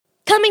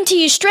Coming to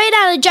you straight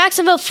out of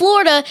Jacksonville,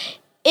 Florida,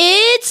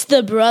 it's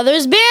the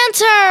Brothers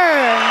Banter.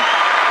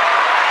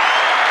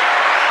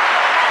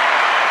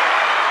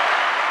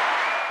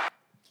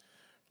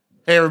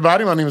 Hey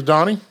everybody, my name is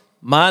Donnie.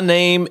 My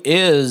name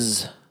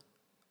is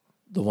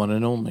the one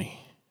and only.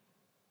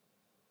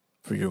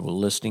 For your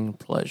listening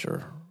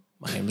pleasure,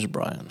 my name is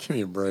Brian. Give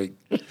me a break.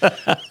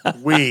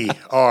 We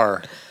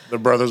are the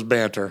Brothers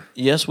Banter.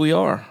 Yes, we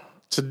are.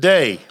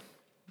 Today,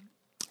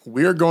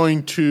 we're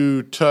going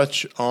to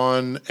touch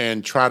on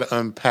and try to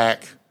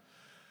unpack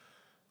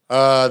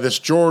this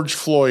George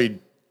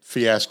Floyd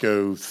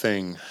fiasco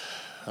thing.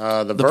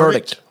 The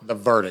verdict. The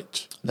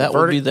verdict. That the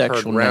would verdict be the heard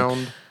actual name.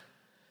 around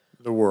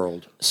the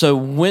world. So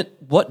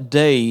what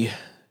day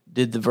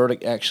did the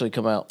verdict actually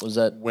come out? Was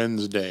that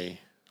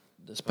Wednesday.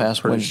 this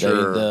past pretty Wednesday,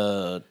 sure.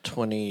 the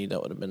 20,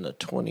 that would have been the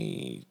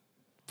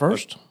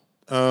 21st?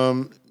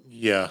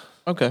 Yeah.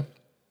 Okay.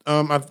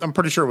 I'm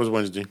pretty sure it was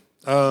Wednesday.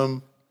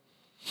 Hang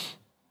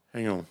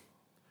on.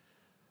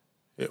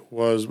 It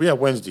was,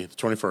 Wednesday, the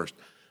 21st.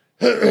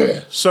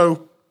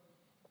 So,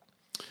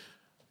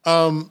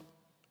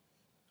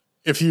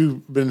 if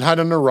you've been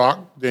hiding under a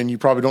rock, then you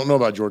probably don't know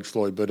about George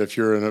Floyd. But if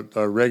you're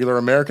a regular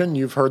American,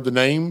 you've heard the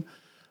name.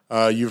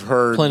 You've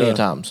heard Plenty of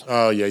times.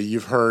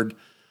 You've heard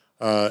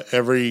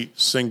every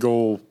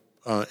single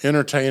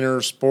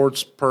entertainer,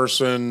 sports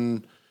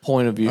person,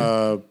 Point of view.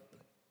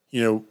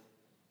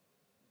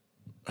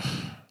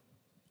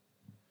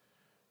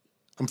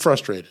 I'm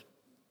frustrated.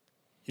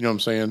 You know what I'm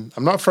saying?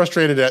 I'm not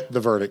frustrated at the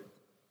verdict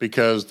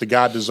because the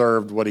guy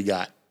deserved what he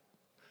got.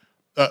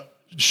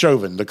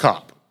 Chauvin, the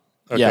cop.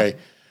 Okay.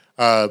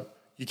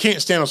 You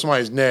can't stand on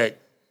somebody's neck,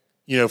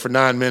 for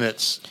 9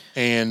 minutes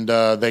and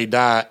they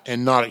die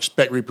and not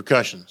expect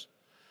repercussions.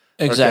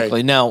 Exactly.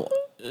 Okay. Now,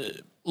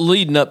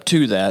 leading up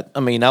to that,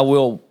 I mean, I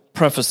will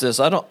preface this.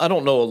 I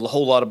don't know a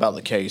whole lot about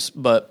the case,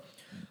 but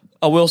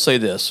I will say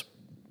this.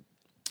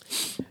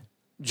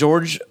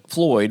 George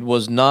Floyd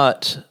was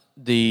not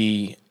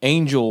the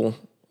angel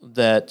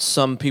that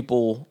some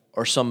people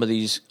or some of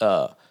these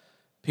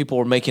people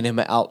were making him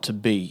out to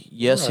be.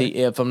 Yes, Right.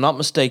 if I'm not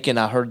mistaken,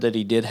 I heard that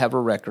he did have a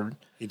record.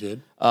 He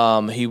did.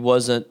 He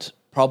wasn't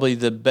probably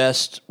the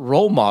best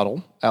role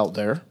model out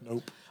there.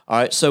 Nope. All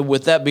right, so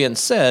with that being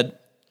said,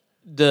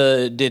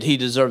 did he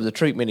deserve the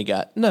treatment he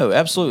got? No,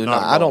 absolutely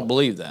not. I don't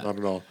believe that. Not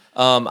at all.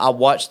 I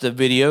watched the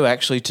video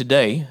actually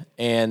today,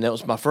 and that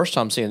was my first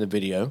time seeing the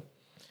video.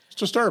 It's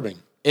disturbing.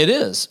 It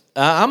is.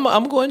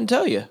 I'm going to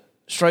tell you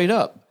straight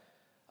up.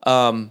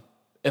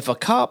 If a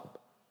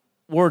cop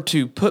were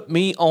to put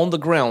me on the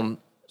ground,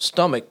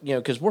 stomach,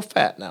 because we're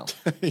fat now.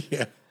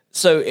 Yeah.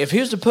 So if he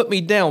was to put me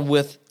down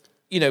with,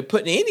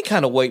 putting any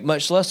kind of weight,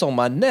 much less on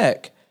my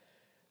neck,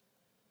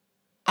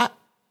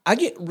 I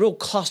get real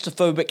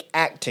claustrophobic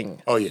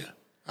acting. Oh, yeah.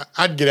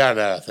 I'd get out of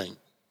that, I think.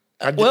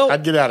 I'd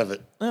get out of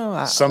it.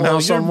 Somehow,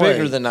 some you're way.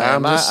 bigger than I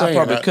am. I'm just I saying,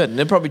 probably couldn't.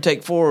 It'd probably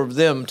take four of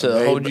them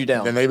to hold you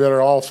down. Then they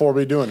better all four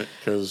be doing it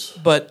because.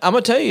 But I'm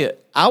gonna tell you,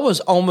 I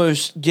was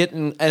almost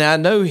getting, and I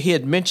know he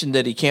had mentioned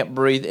that he can't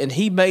breathe, and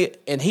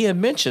he had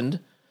mentioned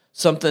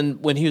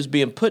something when he was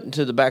being put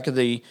into the back of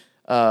the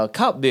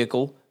cop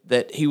vehicle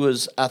that he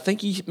was. I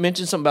think he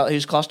mentioned something about he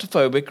was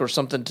claustrophobic or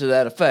something to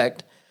that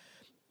effect.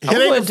 It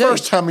ain't the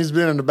first time he's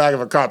been in the back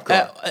of a cop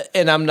car.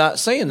 And I'm not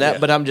saying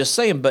that, but I'm just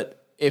saying. But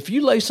if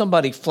you lay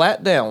somebody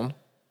flat down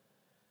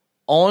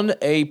on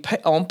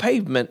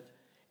pavement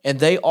and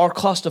they are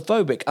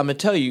claustrophobic, I'm gonna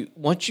tell you,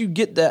 once you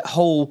get that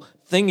whole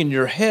thing in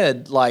your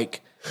head,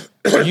 like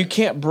you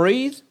can't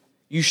breathe,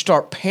 you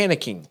start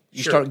panicking.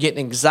 You start getting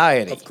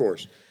anxiety. Of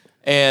course.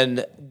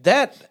 And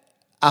that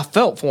I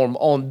felt for him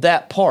on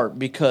that part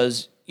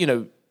because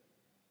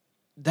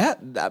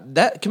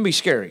that can be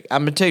scary.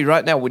 I'm gonna tell you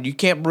right now, when you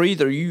can't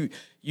breathe or you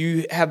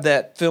have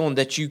that feeling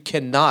that you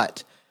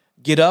cannot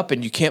get up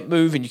and you can't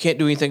move and you can't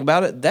do anything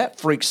about it, that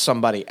freaks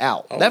somebody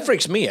out. That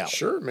freaks me out.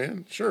 Sure,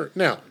 man. Sure.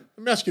 Now,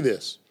 let me ask you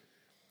this.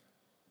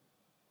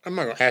 I'm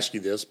not going to ask you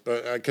this,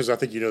 but because I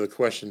think you know the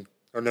question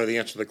or know the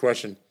answer to the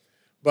question.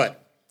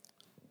 But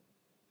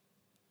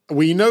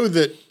we know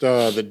that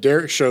the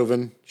Derek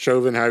Chauvin,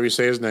 however you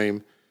say his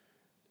name,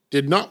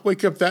 did not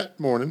wake up that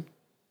morning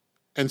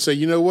and say,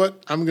 you know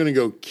what, I'm going to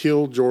go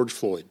kill George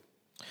Floyd.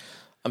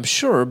 I'm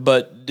sure,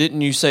 but didn't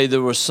you say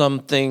there was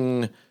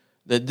something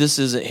that this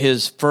isn't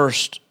his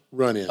first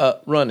run-in?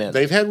 Run-in.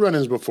 They've had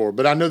run-ins before,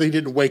 but I know they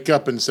didn't wake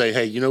up and say,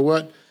 hey, you know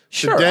what?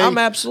 Sure, Today, I'm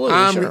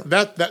absolutely sure.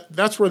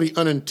 That's where the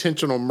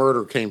unintentional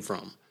murder came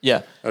from.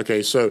 Yeah.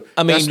 Okay, so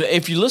I mean,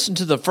 if you listen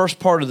to the first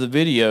part of the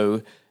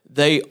video,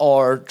 they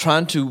are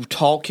trying to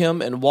talk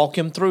him and walk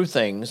him through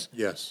things.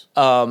 Yes.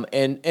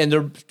 And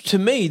they're, to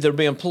me, they're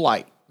being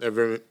polite. They're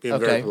being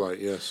very polite,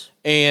 yes.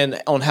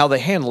 And on how they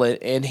handle it.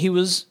 And he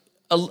was,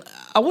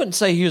 I wouldn't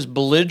say he was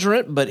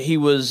belligerent, but he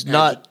was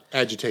not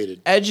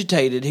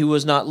agitated. He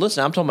was not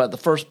listening. I'm talking about the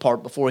first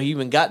part before he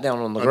even got down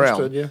on the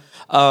ground. Yeah.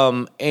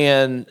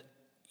 And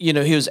he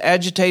was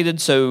agitated,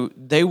 so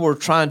they were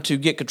trying to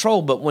get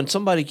control. But when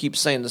somebody keeps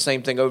saying the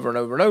same thing over and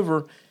over and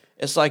over,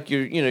 it's like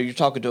you're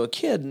talking to a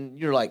kid, and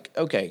you're like,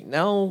 okay,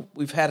 now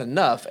we've had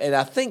enough. And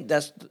I think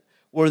that's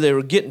where they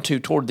were getting to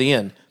toward the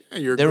end. Yeah,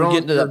 you're they grown, were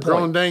getting to you're that a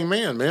grown point. dang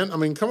man. I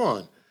mean, come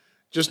on.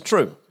 Just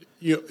True.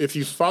 if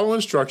you follow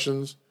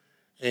instructions,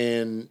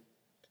 and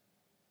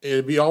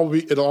it'll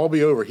all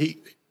be over.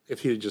 If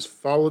he had just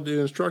followed the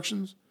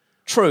instructions.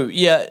 True.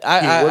 Yeah,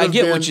 I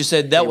get what you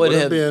said. That would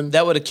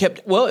have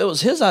kept. Well, it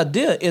was his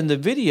idea in the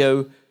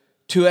video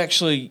to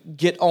actually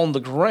get on the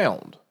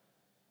ground.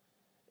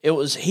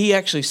 He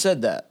actually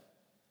said that.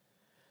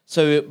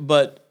 So,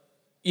 but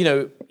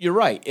you're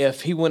right.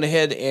 If he went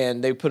ahead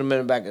and they put him in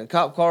the back of the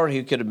cop car,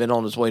 he could have been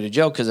on his way to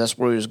jail because that's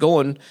where he was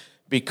going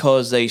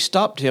because they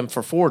stopped him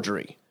for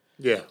forgery.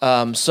 Yeah.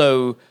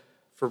 So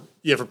for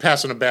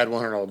passing a bad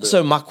 $100 bill.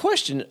 So my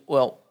question,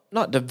 well,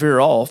 not to veer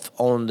off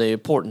on the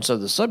importance of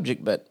the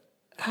subject, but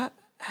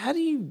how do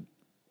you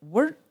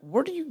where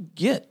do you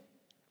get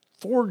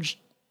forged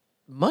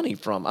money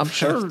from? I'm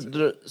sure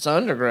it's an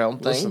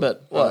underground thing,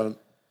 but what?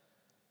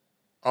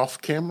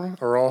 Off camera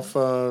or off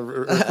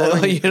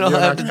recording?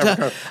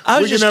 I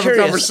was just have curious.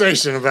 A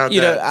conversation about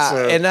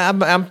that. And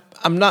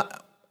I'm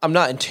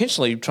not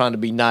intentionally trying to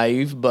be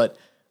naive, but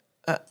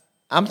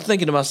I'm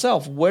thinking to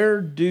myself,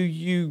 where do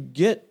you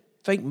get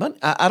fake money?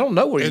 I don't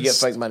know where you get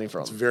fake money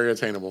from. It's very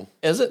attainable.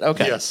 Is it?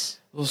 Okay. Yes.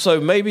 Well,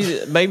 so maybe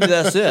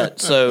that's it.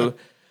 So,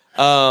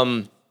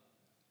 the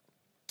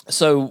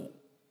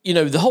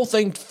whole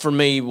thing for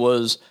me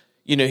was,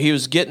 he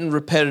was getting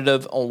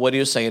repetitive on what he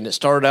was saying. It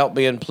started out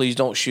being, please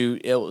don't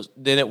shoot.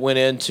 Then it went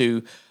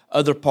into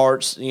other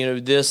parts,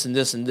 this and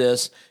this and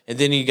this. And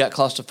then he got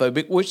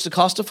claustrophobic, which the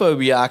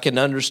claustrophobia I can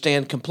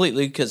understand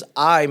completely because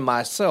I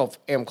myself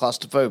am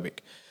claustrophobic.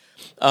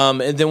 And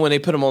then when they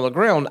put him on the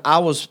ground, I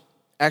was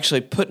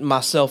actually putting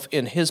myself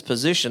in his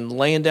position,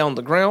 laying down on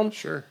the ground.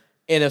 Sure.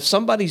 And if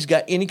somebody's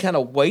got any kind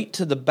of weight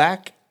to the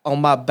back,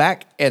 on my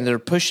back, and they're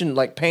pushing,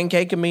 like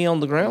pancaking me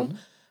on the ground,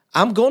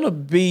 I'm going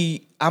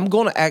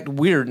to act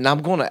weird, and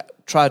I'm going to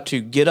try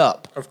to get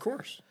up. Of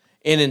course.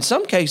 And in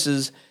some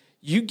cases,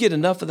 you get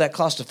enough of that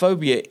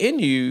claustrophobia in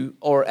you,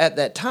 or at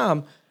that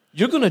time,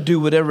 you're going to do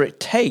whatever it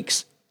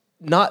takes,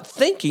 not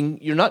thinking,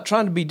 you're not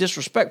trying to be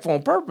disrespectful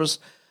on purpose,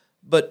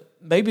 but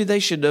maybe they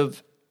should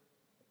have,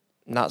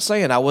 not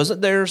saying I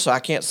wasn't there, so I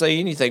can't say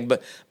anything,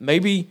 but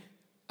maybe,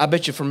 I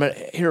bet you from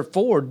here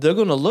forward, they're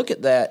going to look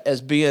at that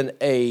as being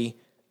a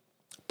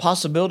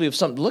possibility of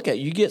something to look at.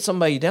 You get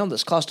somebody down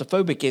that's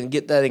claustrophobic and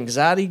get that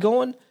anxiety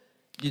going,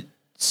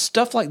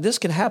 stuff like this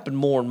can happen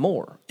more and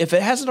more. If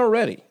it hasn't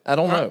already, I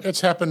don't know.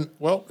 It's happened.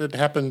 Well, it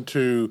happened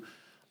to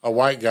a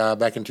white guy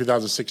back in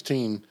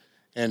 2016,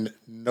 and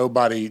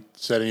nobody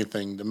said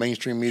anything. The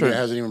mainstream media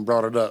hasn't even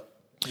brought it up.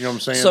 You know what I'm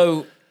saying?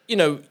 So,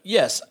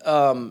 yes.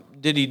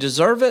 Did he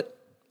deserve it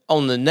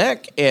on the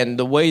neck and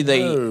the way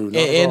they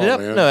ended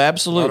up? Man. No,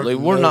 absolutely.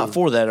 We're not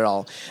for that at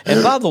all.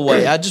 And by the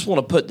way, I just want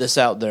to put this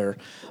out there.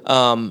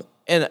 And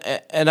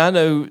I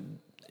know,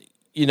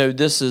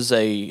 this is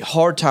a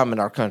hard time in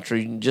our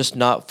country, just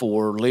not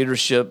for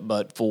leadership,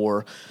 but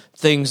for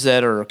things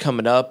that are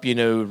coming up,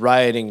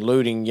 rioting,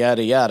 looting,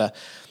 yada, yada.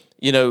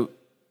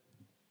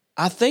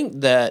 I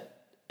think that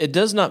it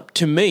does not,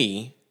 to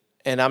me,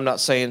 and I'm not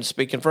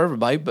speaking for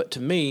everybody, but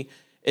to me,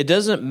 it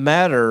doesn't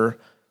matter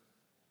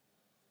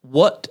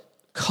what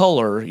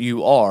color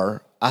you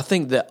are. I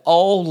think that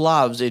all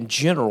lives in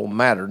general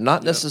matter,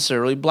 not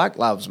necessarily black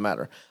lives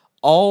matter.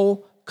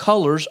 All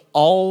colors,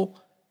 all,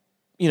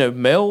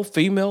 male,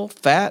 female,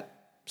 fat,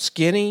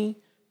 skinny,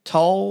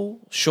 tall,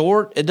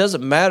 short, it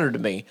doesn't matter to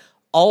me.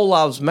 All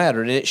lives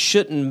matter, and it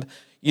shouldn't,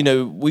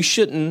 we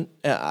shouldn't,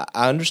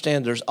 I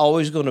understand there's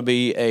always going to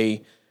be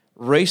a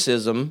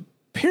racism,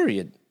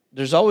 period.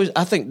 There's always,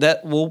 I think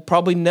that will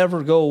probably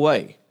never go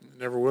away.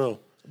 Never will.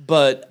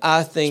 But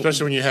I think,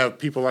 especially when you have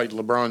people like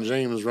LeBron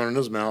James running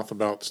his mouth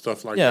about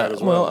stuff like that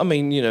as well. Well, I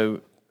mean, I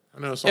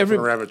know it's not a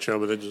rabbit trail,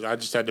 but I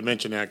just had to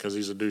mention that because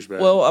he's a douchebag.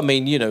 Well, I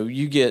mean,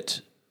 you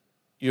get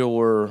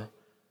your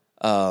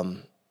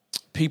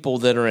people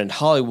that are in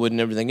Hollywood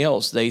and everything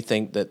else. They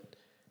think that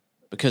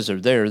because they're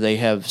there, they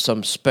have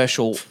some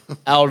special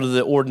out of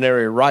the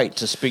ordinary right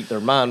to speak their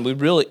mind. We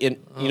really, you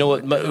know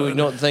what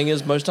the thing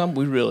is? Most time,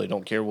 we really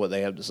don't care what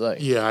they have to say.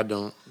 Yeah, I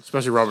don't.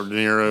 Especially Robert De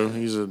Niro.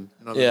 He's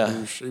another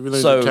douche. Even though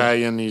he's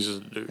Italian, he's a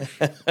douche.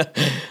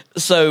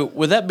 So,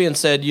 with that being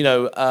said,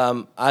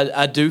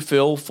 I do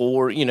feel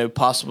for,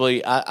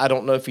 possibly, I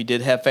don't know if he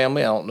did have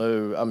family. I don't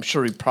know. I'm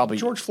sure he probably.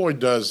 George Floyd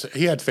does.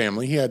 He had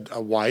family. He had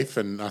a wife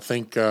and I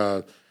think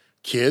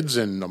kids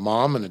and a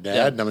mom and a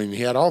dad. Yeah. I mean,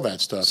 he had all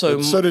that stuff. So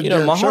did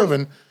Derek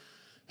Chauvin.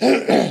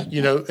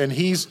 And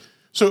he's.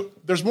 So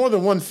there's more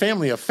than one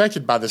family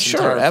affected by this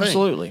entire thing.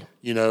 Absolutely.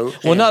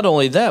 Well, not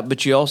only that,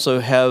 but you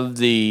also have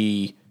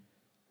the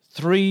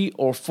 3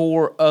 or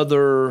 4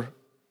 other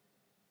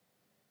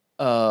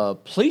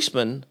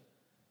policemen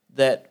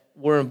that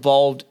were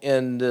involved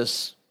in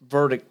this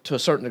verdict to a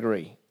certain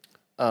degree.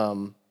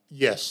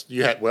 Yes,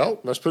 you had. Well,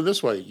 let's put it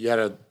this way: you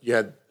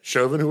had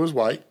Chauvin, who was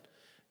white.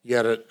 You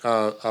had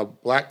a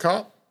black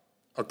cop,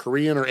 a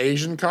Korean or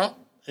Asian cop,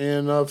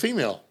 and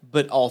female.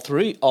 But all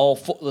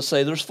four, let's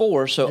say there's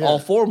 4, so all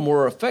 4 of them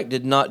were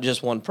affected, not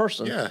just one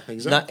person. Yeah,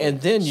 exactly.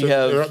 And then you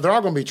have... They're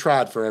all going to be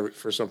tried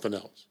for something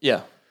else.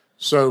 Yeah.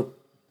 So,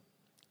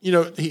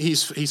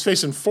 he's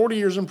facing 40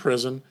 years in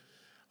prison.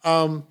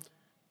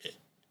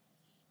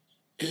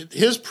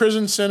 His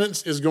prison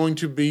sentence is going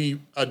to be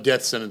a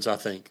death sentence, I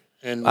think.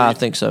 And I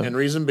think so. And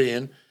reason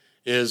being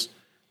is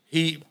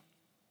he'll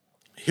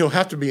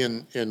have to be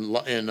in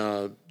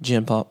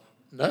Gen Pop.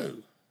 No,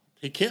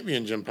 he can't be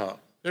in Gen Pop.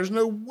 There's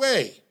no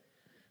way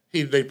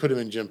they put him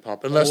in Gen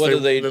Pop unless where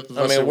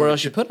where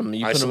else you put him?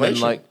 You put him in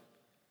like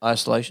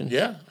isolation.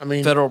 Yeah,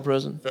 federal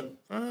prison. I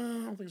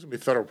don't think it's gonna be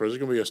federal prison.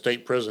 It's gonna be a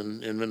state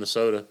prison in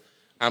Minnesota.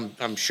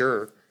 I'm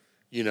sure,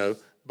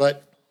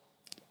 but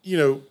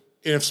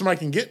and if somebody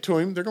can get to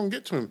him, they're gonna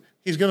get to him.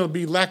 He's gonna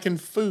be lacking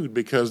food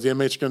because the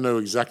inmates are gonna know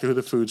exactly who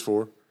the food's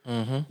for.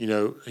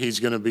 Mm-hmm. He's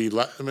gonna be.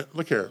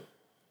 Look here.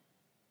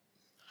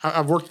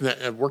 I've worked in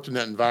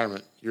that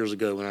environment years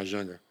ago when I was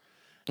younger.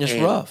 It's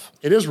rough.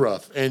 It is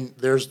rough, and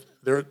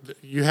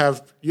you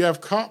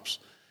have cops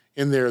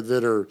in there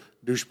that are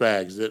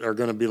douchebags that are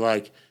going to be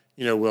like,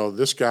 well,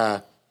 this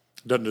guy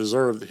doesn't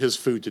deserve his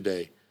food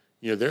today.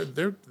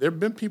 There have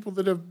been people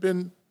that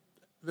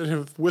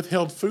have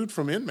withheld food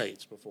from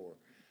inmates before.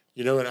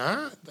 And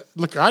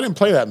I didn't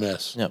play that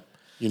mess. Yep.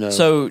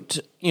 So,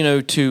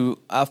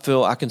 I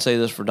feel I can say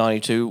this for Donnie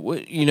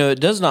too. It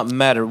does not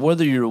matter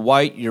whether you're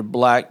white, you're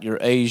black, you're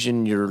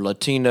Asian, you're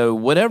Latino,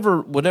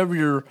 whatever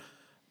your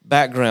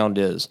background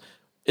is.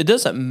 It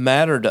doesn't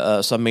matter to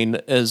us. I mean,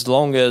 as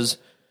long as,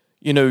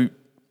 then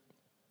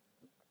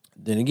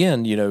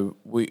again,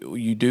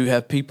 you do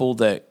have people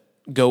that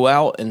go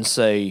out and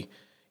say,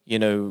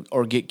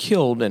 or get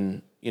killed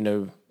and,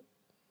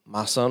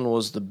 my son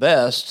was the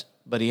best,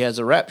 but he has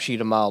a rap sheet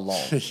a mile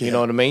long. Yeah. You know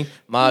what I mean?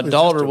 My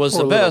daughter was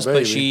the best,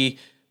 but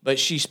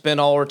she spent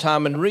all her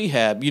time in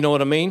rehab. You know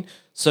what I mean?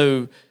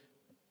 So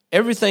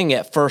everything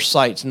at first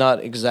sight's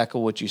not exactly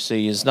what you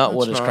see. It's not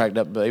what it's cracked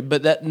up to be.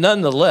 But that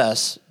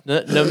nonetheless,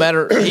 no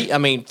matter,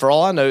 for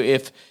all I know,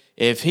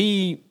 if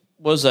he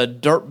was a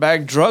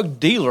dirtbag drug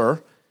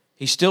dealer,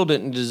 he still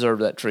didn't deserve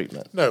that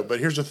treatment. No, but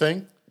here's the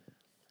thing.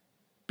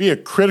 Be a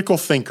critical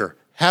thinker.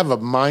 Have a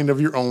mind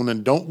of your own,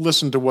 and don't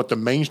listen to what the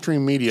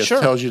mainstream media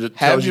tells you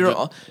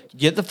to.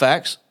 Get the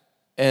facts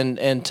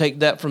and take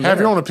that from there. Have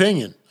your own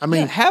opinion.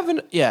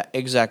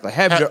 Exactly.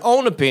 Have your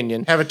own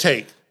opinion. Have a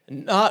take.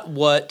 Not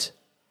what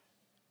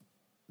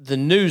the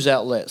news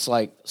outlets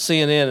like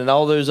CNN and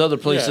all those other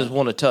places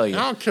want to tell you.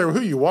 I don't care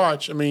who you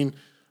watch. You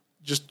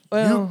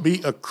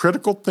be a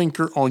critical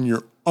thinker on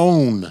your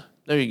own.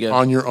 There you go.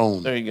 On your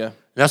own. There you go. And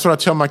that's what I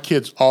tell my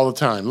kids all the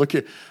time. Look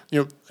at,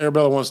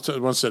 Arabella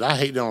once said, I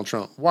hate Donald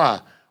Trump. Why?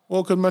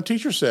 Well, because my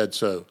teacher said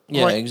so.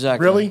 Yeah,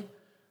 exactly. Really?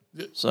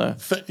 So,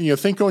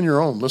 think on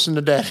your own. Listen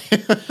to Daddy.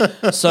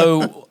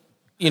 So,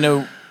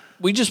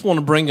 we just want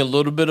to bring a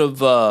little bit of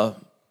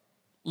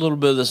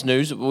this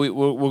news. We're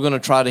going to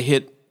try to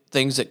hit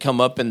things that come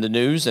up in the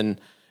news,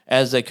 and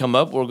as they come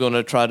up, we're going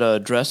to try to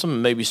address them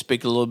and maybe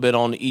speak a little bit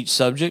on each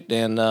subject.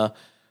 And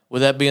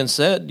with that being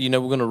said, we're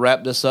going to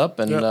wrap this up.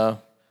 And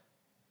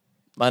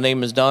my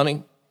name is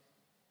Donnie.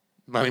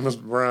 My name is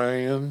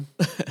Brian.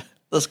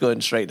 Let's go ahead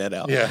and straighten that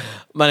out. Yeah.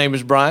 My name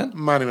is Brian.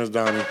 My name is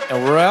Donnie.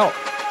 And we're out.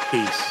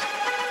 Peace.